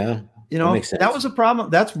 Yeah. You know, that was a problem.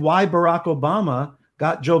 That's why Barack Obama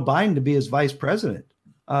got Joe Biden to be his vice president.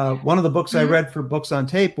 One of the books I read for Books on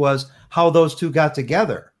Tape was how those two got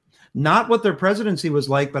together. Not what their presidency was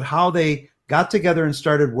like, but how they got together and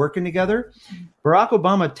started working together. Barack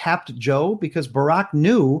Obama tapped Joe because Barack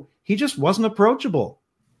knew he just wasn't approachable.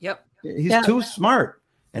 Yep. He's too smart.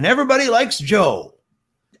 And everybody likes Joe.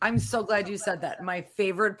 I'm so glad you said that. My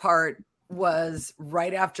favorite part was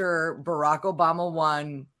right after Barack Obama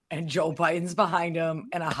won and Joe Biden's behind him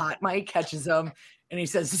and a hot mic catches him and he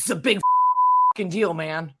says, "This is a big deal,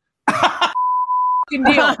 man."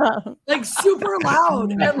 Deal. Like super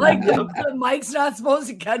loud and like the mic's not supposed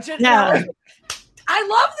to catch it. Yeah. Like, I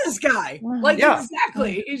love this guy. Like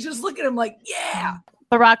exactly. He's just looking at him like, yeah.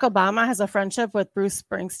 Barack Obama has a friendship with Bruce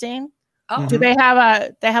Springsteen. Oh. Do they have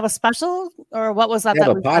a special or what was that? They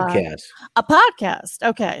have that a was, podcast. A podcast.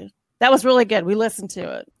 Okay. That was really good. We listened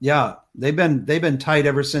to it. Yeah. They've been tight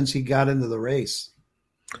ever since he got into the race.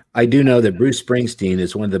 I do know that Bruce Springsteen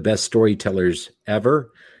is one of the best storytellers ever.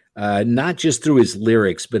 Not just through his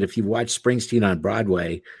lyrics, but if you watch Springsteen on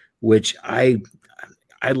Broadway, which I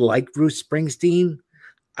like Bruce Springsteen.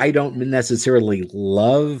 I don't necessarily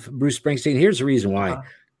love Bruce Springsteen. Here's the reason why.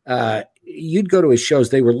 You'd go to his shows.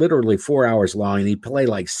 They were literally 4 hours long and he'd play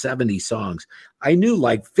like 70 songs. I knew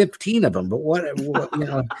like 15 of them, but what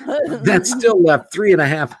that still left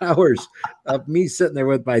 3.5 hours of me sitting there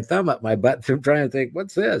with my thumb up my butt trying to think,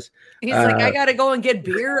 what's this? He's like, I got to go and get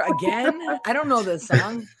beer again. I don't know this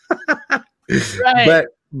song. Right.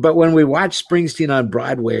 But when we watched Springsteen on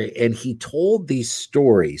Broadway and he told these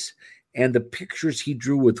stories and the pictures he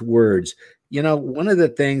drew with words, one of the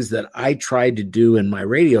things that I tried to do in my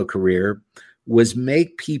radio career was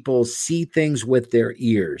make people see things with their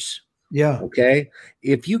ears. Yeah. Okay.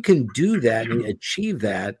 If you can do that and achieve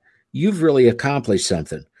that, you've really accomplished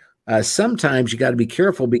something. Sometimes you got to be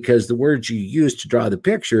careful because the words you use to draw the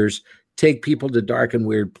pictures take people to dark and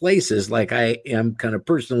weird places, like I am kind of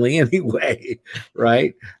personally anyway,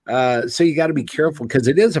 right? So you got to be careful because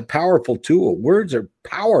it is a powerful tool. Words are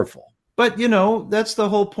powerful. But, that's the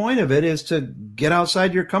whole point of it, is to get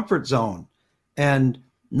outside your comfort zone. And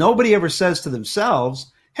nobody ever says to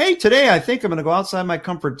themselves, hey, today I think I'm going to go outside my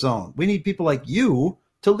comfort zone. We need people like you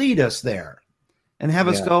to lead us there and have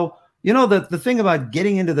us go, the thing about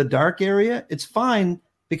getting into the dark area, it's fine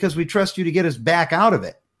because we trust you to get us back out of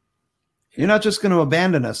it. You're not just going to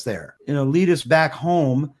abandon us there, lead us back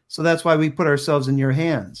home. So that's why we put ourselves in your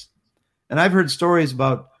hands. And I've heard stories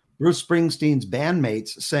about Bruce Springsteen's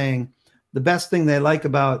bandmates saying the best thing they like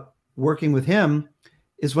about working with him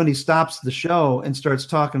is when he stops the show and starts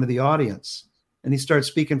talking to the audience and he starts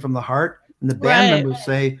speaking from the heart. And the band members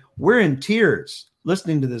say, we're in tears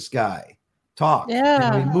listening to this guy talk.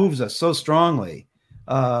 Yeah. And he moves us so strongly.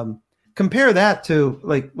 Compare that to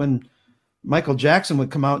like when Michael Jackson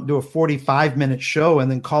would come out and do a 45-minute show and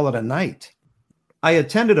then call it a night. I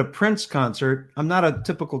attended a Prince concert. I'm not a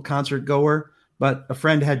typical concert goer, but a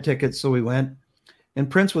friend had tickets, so we went. And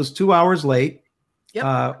Prince was 2 hours late,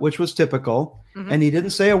 which was typical. Mm-hmm. And he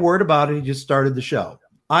didn't say a word about it. He just started the show.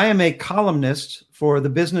 I am a columnist for the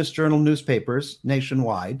Business Journal newspapers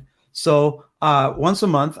nationwide. So once a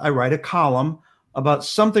month, I write a column about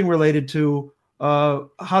something related to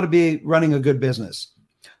how to be running a good business.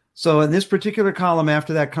 So in this particular column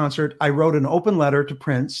after that concert, I wrote an open letter to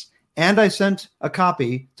Prince and I sent a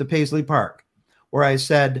copy to Paisley Park where I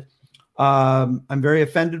said, I'm very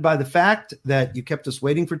offended by the fact that you kept us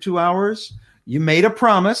waiting for 2 hours. You made a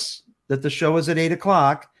promise that the show was at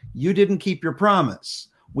 8:00. You didn't keep your promise.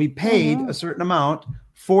 We paid a certain amount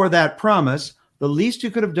for that promise. The least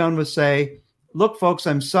you could have done was say, look, folks,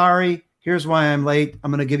 I'm sorry. Here's why I'm late.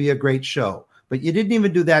 I'm going to give you a great show. But you didn't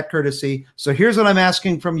even do that courtesy. So here's what I'm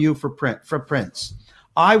asking from you for Prince.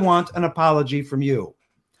 I want an apology from you.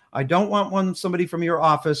 I don't want somebody from your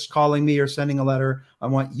office calling me or sending a letter. I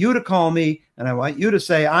want you to call me and I want you to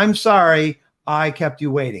say, I'm sorry, I kept you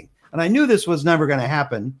waiting. And I knew this was never going to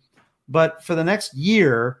happen. But for the next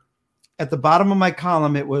year, at the bottom of my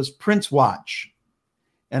column, it was Prince Watch.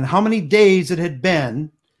 And how many days it had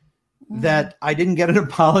been that I didn't get an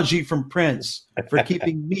apology from Prince for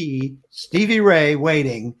keeping me, Stevie Ray,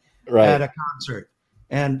 waiting. at a concert.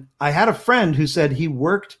 And I had a friend who said he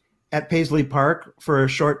worked at Paisley Park for a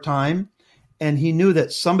short time, and he knew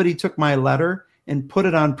that somebody took my letter and put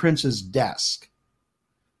it on Prince's desk.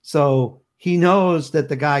 So he knows that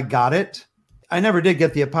the guy got it. I never did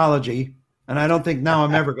get the apology, and I don't think now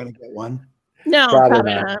I'm ever going to get one. No,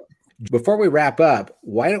 probably not. Before we wrap up,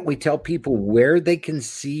 why don't we tell people where they can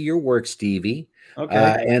see your work, Stevie?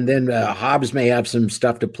 Okay. And then Hobbs may have some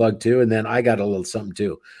stuff to plug too, and then I got a little something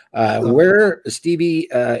too. Where, Stevie,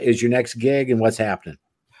 is your next gig, and what's happening?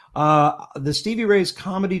 The Stevie Ray's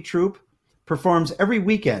Comedy Troupe performs every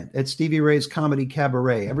weekend at Stevie Ray's Comedy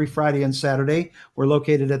Cabaret. Every Friday and Saturday, we're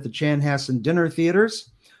located at the Chanhassen Dinner Theaters.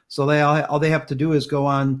 So all they have to do is go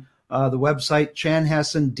on the website,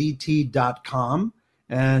 chanhassendt.com.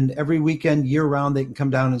 And every weekend, year-round, they can come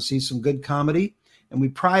down and see some good comedy. And we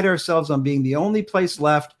pride ourselves on being the only place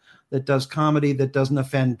left that does comedy that doesn't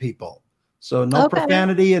offend people. So no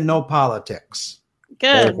profanity and no politics.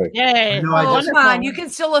 Good. Perfect. Yay. Come on, you can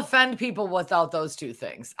still offend people without those two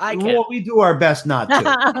things. I can. Well, we do our best not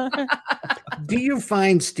to. Do you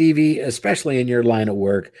find, Stevie, especially in your line of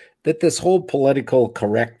work, that this whole political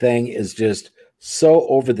correct thing is just so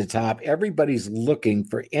over the top? Everybody's looking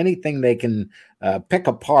for anything they can pick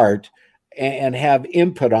apart and have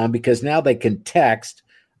input on, because now they can text,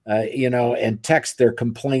 and text their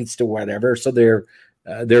complaints to whatever. So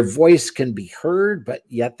their voice can be heard, but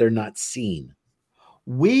yet they're not seen.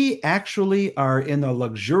 We actually are in a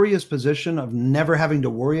luxurious position of never having to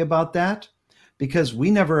worry about that, because we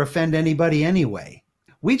never offend anybody anyway.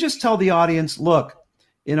 We just tell the audience, look,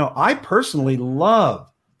 I personally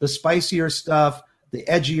love the spicier stuff, the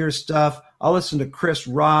edgier stuff. I'll listen to Chris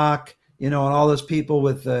Rock, and all those people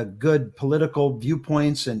with good political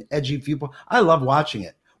viewpoints and edgy viewpoints. I love watching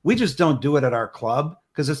it. We just don't do it at our club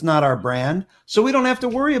because it's not our brand. So we don't have to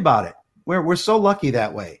worry about it. We're so lucky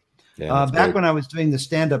that way. Yeah, back when I was doing the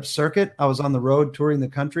stand-up circuit, I was on the road touring the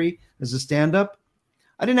country as a stand-up.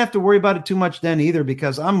 I didn't have to worry about it too much then either,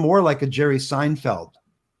 because I'm more like a Jerry Seinfeld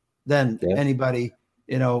than anybody,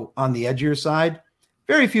 on the edgier side.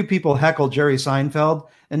 Very few people heckle Jerry Seinfeld,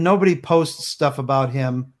 and nobody posts stuff about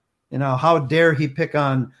him. How dare he pick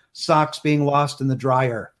on socks being lost in the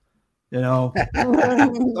dryer?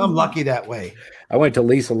 I'm lucky that way. I went to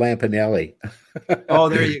Lisa Lampanelli. Oh,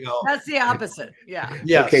 there you go. That's the opposite. Yeah.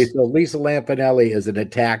 Yes. Okay, so Lisa Lampanelli is an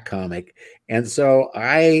attack comic. And so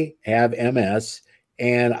I have MS,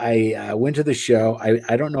 and I went to the show.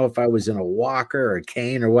 I don't know if I was in a walker or a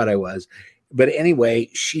cane or what I was. But anyway,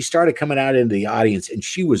 she started coming out into the audience, and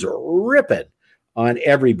she was ripping on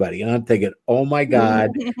everybody. And I'm thinking, oh, my God,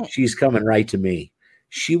 she's coming right to me.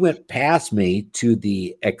 She went past me to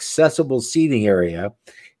the accessible seating area,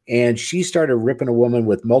 and she started ripping a woman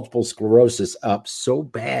with multiple sclerosis up so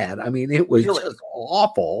bad. I mean, it was just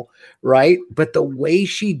awful, right? But the way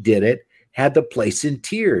she did it had the place in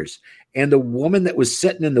tears. And the woman that was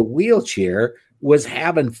sitting in the wheelchair was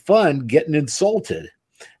having fun getting insulted.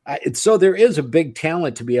 So there is a big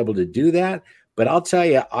talent to be able to do that. But I'll tell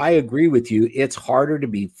you, I agree with you. It's harder to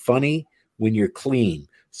be funny when you're clean,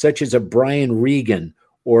 such as a Brian Regan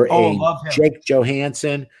or a Jake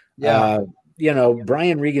Johansson. Yeah.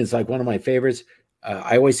 Brian Regan's like one of my favorites.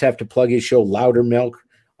 I always have to plug his show Louder Milk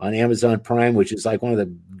on Amazon Prime, which is like one of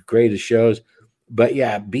the greatest shows. But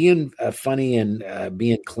yeah, being funny and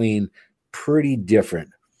being clean, pretty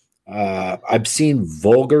different. I've seen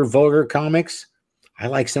vulgar comics. I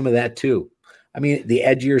like some of that too. I mean, the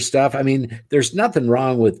edgier stuff. I mean, there's nothing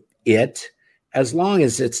wrong with it as long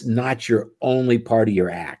as it's not your only part of your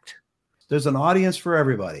act. There's an audience for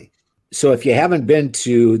everybody. So if you haven't been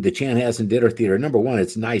to the Chanhassen Dinner Theater, number one,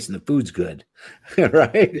 it's nice and the food's good,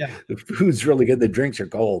 right? Yeah. The food's really good. The drinks are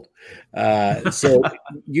cold. So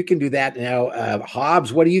you can do that now.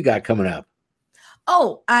 Hobbs, what do you got coming up?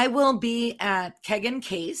 Oh, I will be at Keg and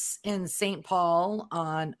Case in St. Paul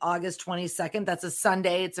on August 22nd. That's a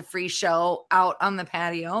Sunday. It's a free show out on the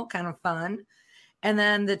patio. Kind of fun. And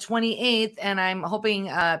then the 28th, and I'm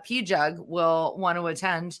hoping P-Jug will want to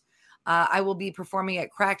attend. I will be performing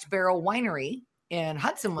at Cracked Barrel Winery in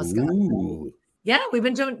Hudson, Wisconsin. Ooh. Yeah, we've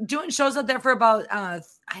been doing shows out there for about, I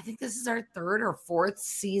think this is our third or fourth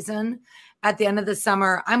season. At the end of the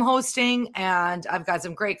summer, I'm hosting, and I've got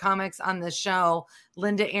some great comics on this show.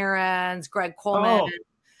 Linda Ahrens, Greg Coleman.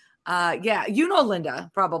 Oh. Yeah, you know Linda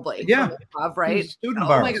probably. Yeah. Right? Student of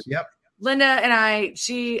ours. Yep. Linda and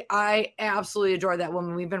I absolutely adore that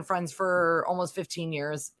woman. We've been friends for almost 15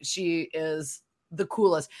 years. She is the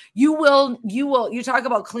coolest. You talk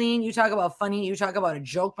about clean, you talk about funny, you talk about a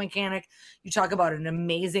joke mechanic, you talk about an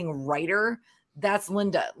amazing writer. That's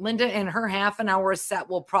Linda. Linda in her half an hour set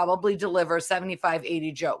will probably deliver 75,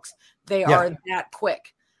 80 jokes. They are that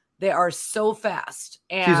quick. They are so fast.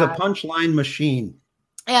 And she's a punchline machine.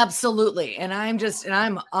 Absolutely. And I'm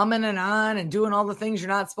umming and on and doing all the things you're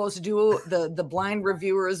not supposed to do. The blind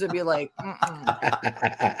reviewers would be like,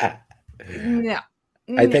 no.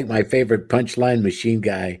 I think my favorite punchline machine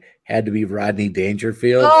guy had to be Rodney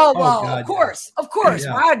Dangerfield. Oh, well, God, of course.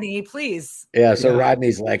 Yeah. Rodney, please. Yeah, so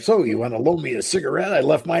Rodney's like, so you want to loan me a cigarette? I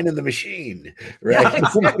left mine in the machine. Right. Yeah,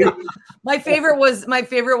 exactly. My favorite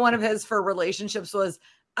one of his for relationships was,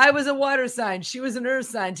 I was a water sign, she was an earth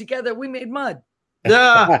sign. Together we made mud.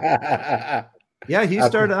 Yeah. Yeah, he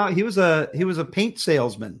started out, he was a paint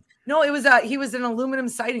salesman. No, he was an aluminum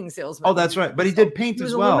siding salesman. Oh, that's right. But he did paint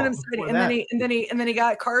as well. Aluminum siding, and then he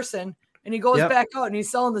got Carson, and he goes back out and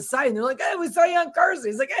he's selling the siding. They're like, hey, we saw you on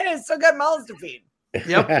Carson. He's like, hey, I still got mouths to feed.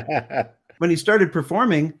 Yep. When he started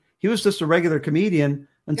performing, he was just a regular comedian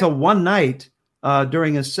until one night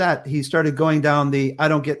during his set, he started going down the I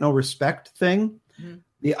don't get no respect thing. Mm-hmm.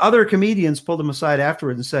 The other comedians pulled him aside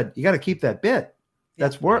afterwards and said, you got to keep that bit.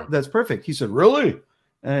 That's perfect. He said, really?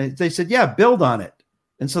 And they said, yeah, build on it.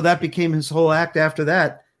 And so that became his whole act after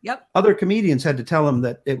that. Yep. Other comedians had to tell him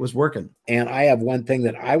that it was working. And I have one thing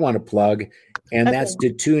that I want to plug, and that's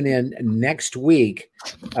to tune in next week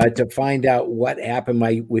to find out what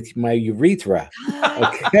happened with my urethra.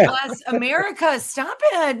 Okay. Bless America. Stop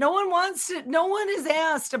it. No one is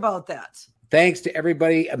asked about that. Thanks to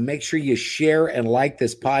everybody. Make sure you share and like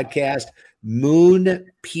this podcast.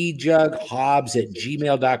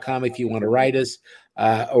 moonpjughobbs@gmail.com if you want to write us.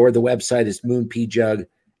 Or the website is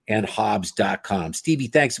moonpjugandhobbs.com. Stevie,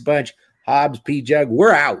 thanks a bunch. Hobbs, P. Jug,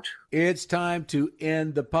 we're out. It's time to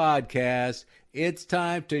end the podcast. It's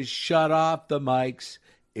time to shut off the mics.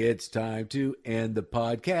 It's time to end the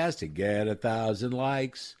podcast and get 1,000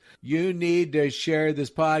 likes. You need to share this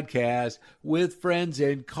podcast with friends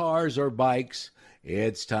in cars or bikes.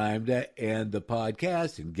 It's time to end the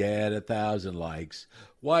podcast and get 1,000 likes.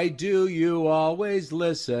 Why do you always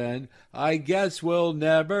listen? I guess we'll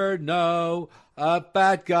never know. A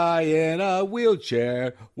fat guy in a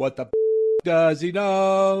wheelchair. What the does he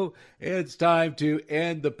know? It's time to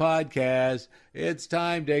end the podcast. It's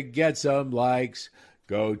time to get some likes.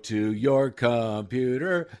 Go to your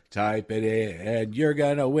computer, type it in, you're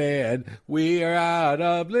gonna win. We are out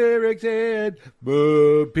of lyrics in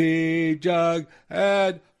Moon, P. Jug,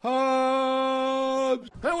 and Hobbs.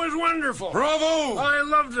 That was wonderful. Bravo! I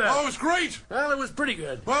loved that. Oh, it was great. Well, it was pretty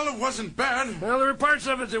good. Well, it wasn't bad. Well, there were parts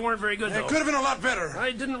of it that weren't very good, though. It could have been a lot better.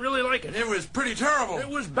 I didn't really like it. It was pretty terrible. It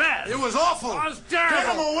was bad. It was awful. It was terrible.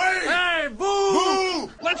 Get him away! Hey, boo! Boo!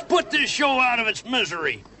 Let's put this show out of its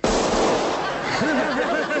misery.